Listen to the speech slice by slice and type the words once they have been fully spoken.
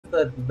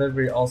the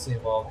delivery also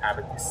involved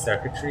having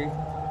circuitry?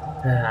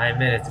 I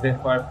admit it's a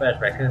bit far-fetched,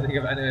 but I couldn't think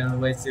of any other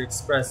ways to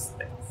express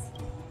things.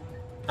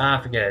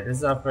 Forget it. This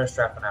is our first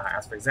draft for now.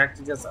 As for exact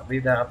details, I'll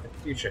leave that up to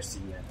future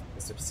CN,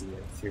 Mr.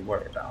 CN, to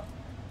worry about.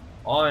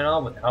 All in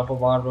all, with the help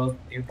of Rose,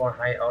 the newborn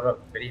High Elder of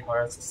the Bitty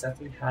Heart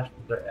successfully hatched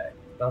from their egg,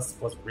 thus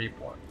was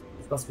reborn.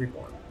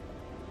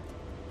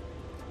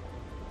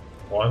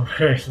 Born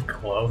wearing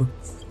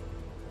clothes?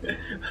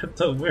 What's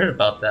so weird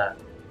about that?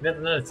 Yet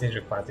another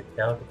Caesar classic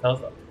tale that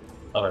tells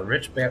of a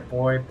rich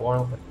boy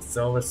born with a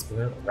silver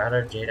spoon, or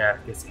rather jade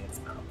abacus in his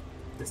mouth.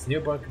 This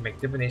newborn can make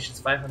divinations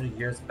 500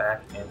 years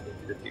back and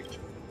into the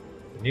future.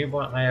 The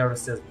newborn High Elder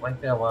says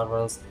blankly at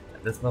Rose,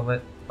 at this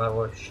moment,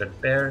 Wildrose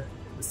should bear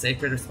the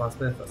sacred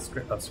responsibility of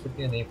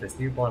scripting a name for his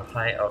newborn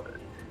High Elder.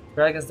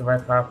 Dragons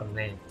derive power from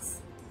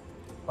names.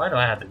 Why do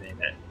I have to name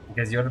it?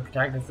 Because you're the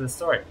protagonist of the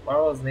story.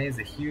 Wildrose names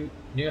the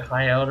new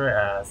High Elder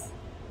as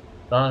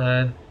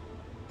Dawn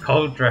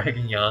Cold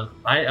Dragon Young,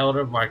 High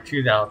Elder Mark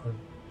 2000,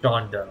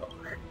 John Doe.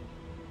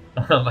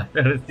 I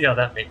don't see how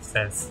that makes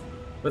sense.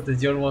 But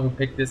since you're the one who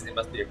picked this, it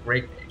must be a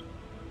great name.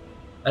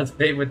 As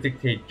fate would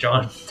dictate,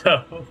 John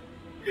Doe,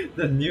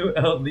 the new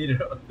elf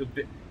leader of the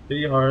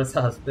Bitty Horrors,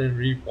 has been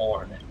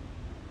reborn.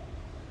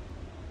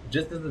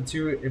 Just as the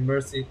two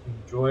immersing in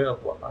joys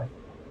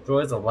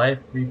of life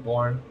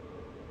reborn,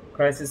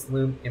 crisis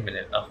loomed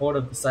imminent. A horde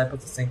of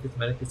disciples of Sanctus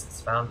Medicus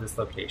has found this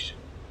location.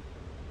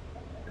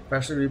 The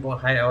freshly reborn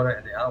High Elder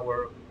and the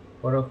Outworld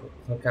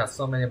took out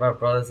so many of our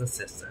brothers and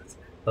sisters.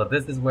 So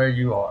this is where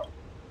you are.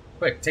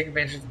 Quick, take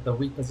advantage of the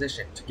weak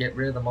position to get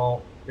rid of them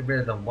all. Get rid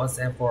of them once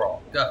and for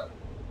all. Go.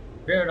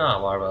 Fear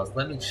not, Warwells.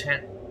 Let me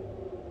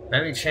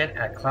chant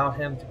at Cloud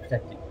Hymn to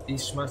protect you.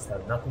 These schmucks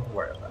have nothing to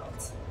worry about.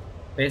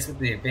 Faced with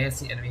the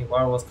advancing enemy,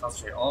 Warwells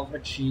concentrated all of her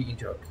chi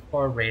into a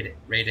core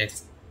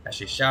radix as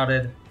she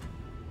shouted,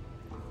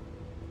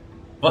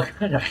 "What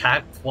kind of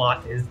hack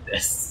plot is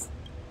this?"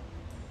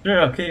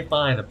 Sure, okay,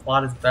 fine. The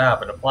plot is bad,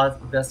 but the plot is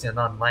progressing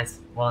and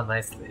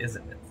nicely,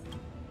 isn't it?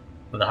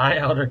 But the High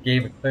Elder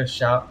gave a clear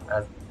shout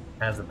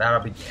as the battle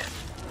began.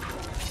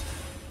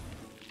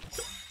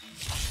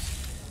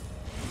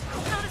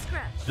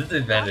 This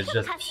event is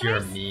just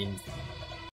pure memes.